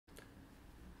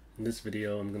In this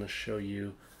video, I'm going to show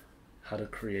you how to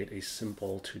create a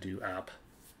simple to-do app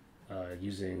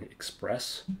using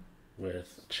Express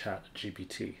with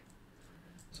ChatGPT.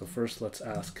 So first, let's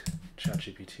ask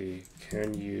ChatGPT,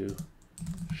 can you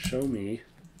show me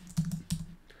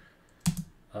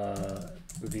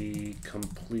the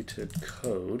completed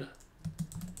code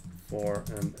for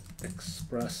an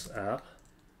Express app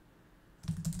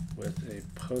with a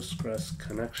Postgres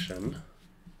connection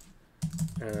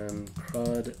and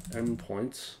CRUD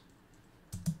endpoints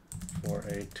for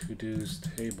a to-dos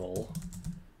table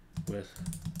with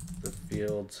the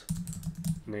fields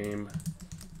name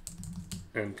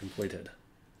and completed.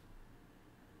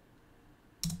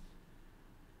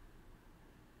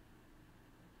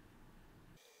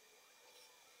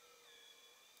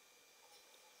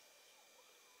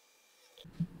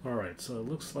 Alright, so it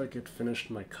looks like it finished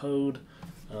my code,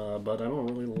 but I don't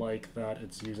really like that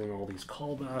it's using all these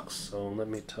callbacks, so let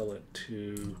me tell it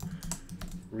to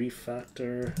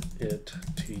refactor it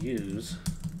to use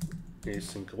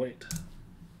async await.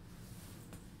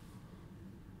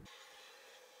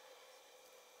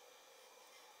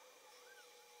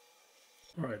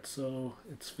 Alright, so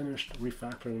it's finished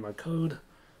refactoring my code.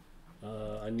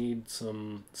 I need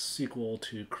some SQL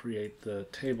to create the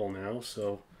table now,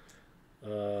 so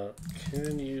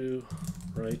can you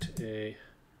write a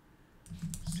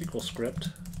SQL script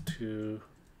to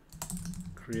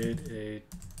create a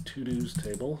to-dos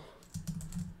table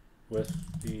with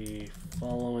the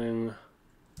following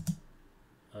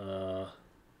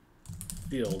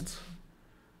fields?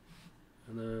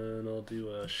 And then I'll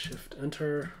do a shift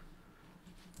enter,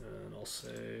 and I'll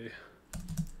say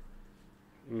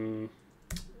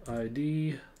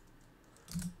ID,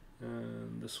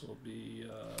 and this will be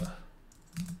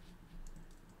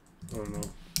I don't know.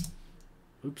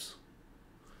 Oops.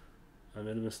 I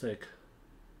made a mistake.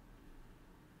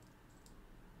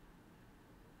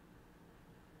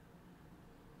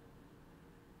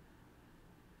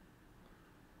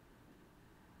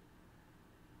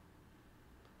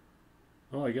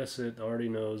 Well, I guess it already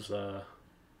knows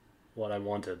what I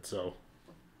wanted, so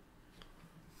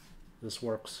this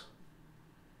works.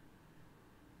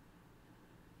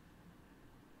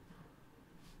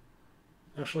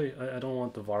 Actually, I don't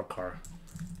want the varchar.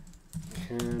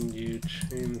 Can you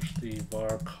change the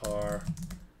varchar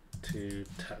to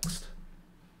text?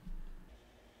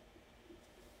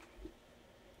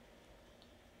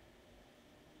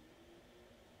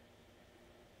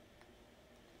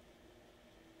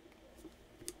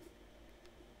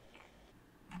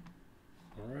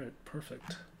 All right,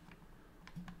 perfect.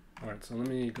 All right, so let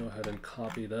me go ahead and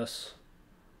copy this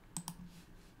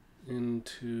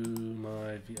into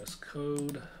my VS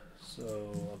Code. So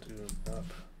I'll do an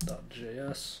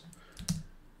app.js,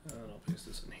 and I'll paste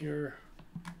this in here.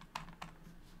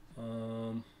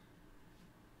 I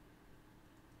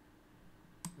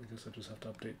guess I just have to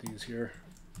update these here.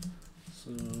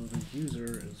 So the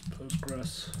user is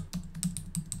Postgres.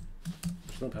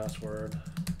 There's no password.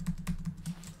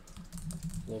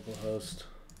 Localhost.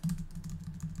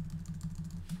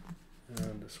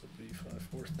 And this will be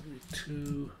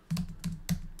 5432.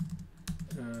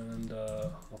 And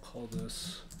I'll call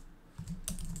this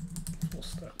full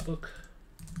stack book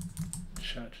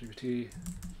ChatGPT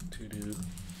to do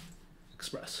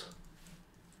Express.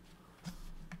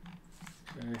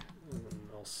 Okay, and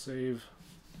I'll save,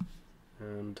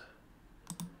 and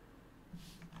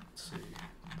let's see,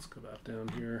 let's go back down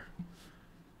here.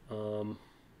 All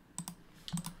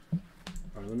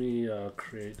right, let me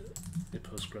create a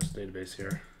Postgres database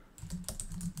here.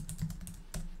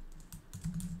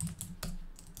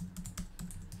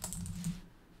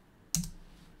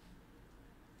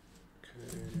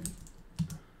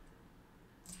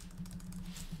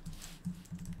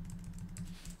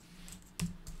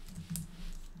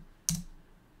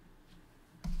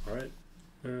 Alright,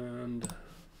 and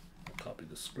I'll copy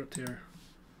the script here,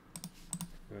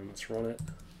 and let's run it.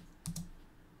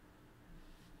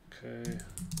 Okay,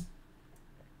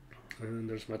 and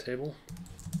there's my table.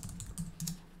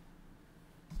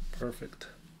 Perfect.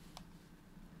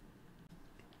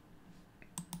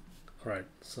 Alright,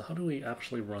 so how do we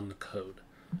actually run the code?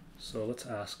 So let's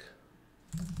ask,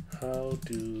 how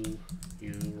do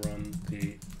you run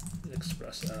the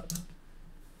Express app?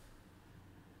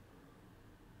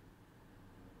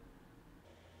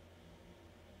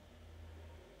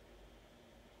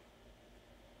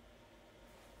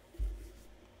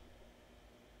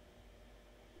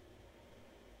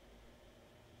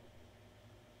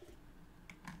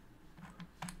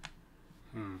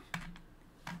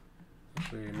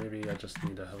 Actually, maybe I just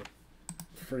need to have it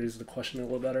phrase the question a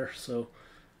little better. So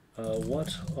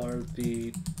what are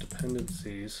the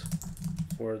dependencies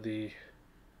for the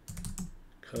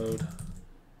code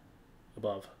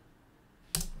above?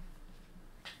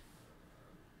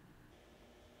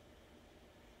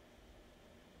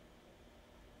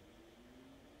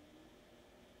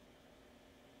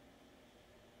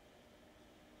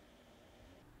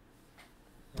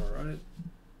 All right,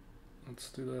 let's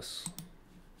do this.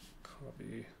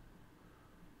 Copy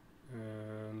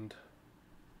and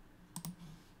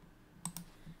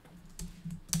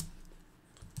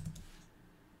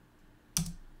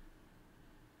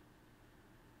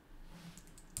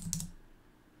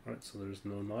all right, so there's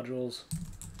no modules,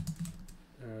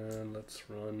 and let's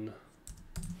run.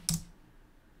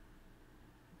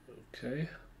 Okay.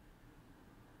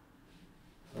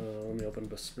 Let me open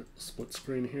the split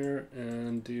screen here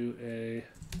and do a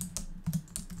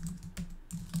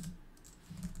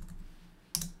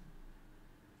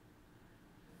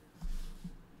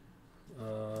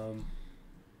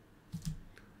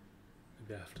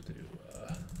maybe I have to do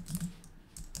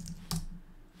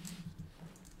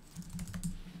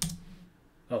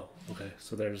oh, okay,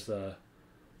 so there's an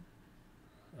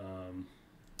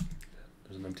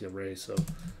empty array, so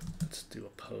let's do a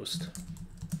post.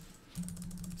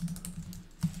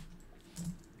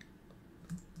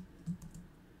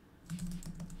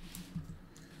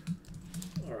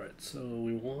 All right, so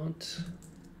we want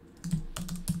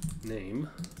name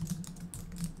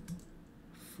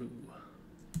foo.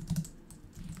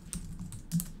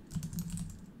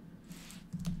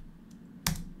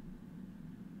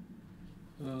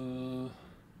 All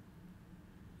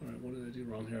right, what did I do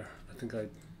wrong here? I think I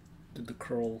did the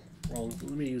curl wrong.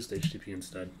 Let me use the HTTP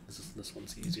instead. This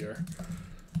one's easier.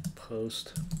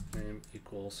 Post name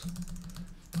equals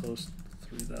post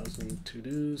 3000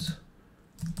 to-dos.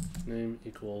 Name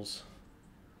equals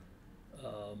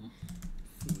oh,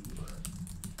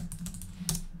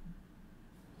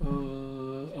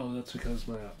 that's because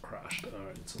my app crashed. All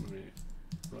right, so let me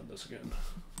run this again.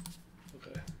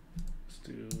 Okay, let's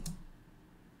do.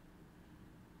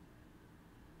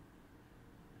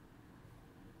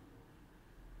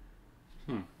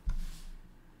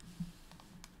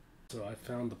 So I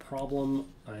found the problem.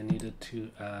 I needed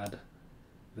to add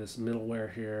this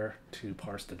middleware here to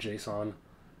parse the JSON.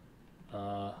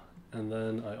 And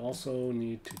then I also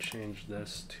need to change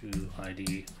this to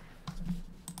ID.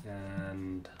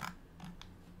 And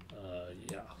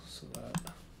yeah, so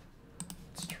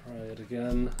let's try it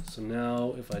again. So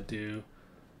now if I do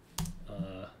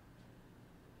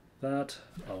that,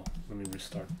 oh, let me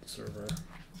restart the server.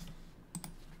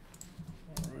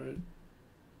 All right.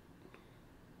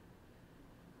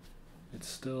 It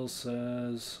still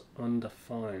says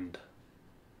undefined.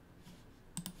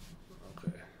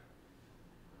 Okay.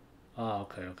 Ah,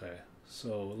 okay.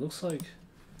 So it looks like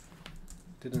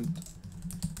didn't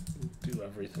do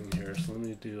everything here. So let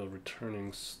me do a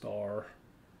returning star.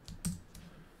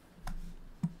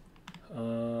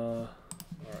 All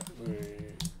right, let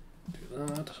me do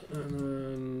that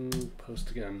and then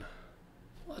post again.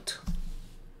 What?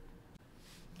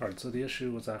 All right, so the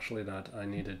issue was actually that I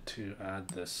needed to add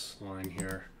this line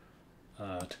here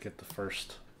to get the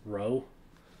first row.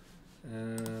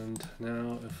 And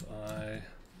now if I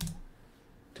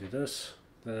do this,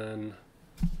 then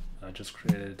I just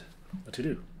created a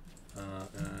to-do.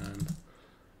 And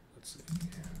let's see.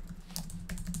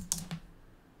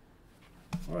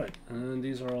 All right, and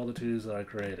these are all the to-dos that I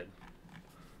created.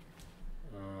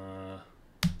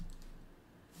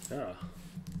 Yeah.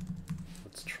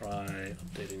 Let's try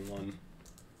updating one.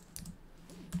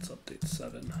 Let's update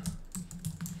 7.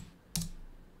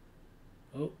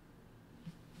 Oh.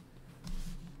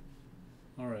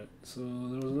 All right, so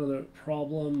there was another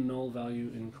problem, null value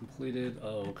incompleted.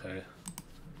 Oh, okay.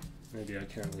 Maybe I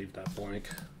can't leave that blank.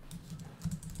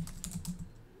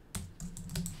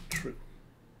 True.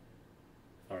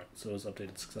 All right, so it was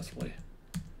updated successfully.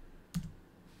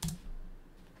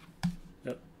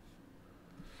 Yep.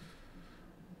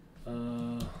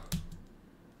 All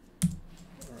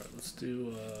right, let's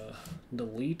do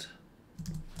delete.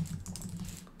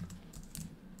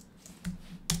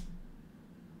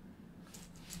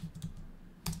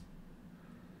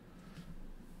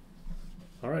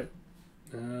 All right,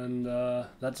 and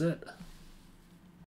that's it.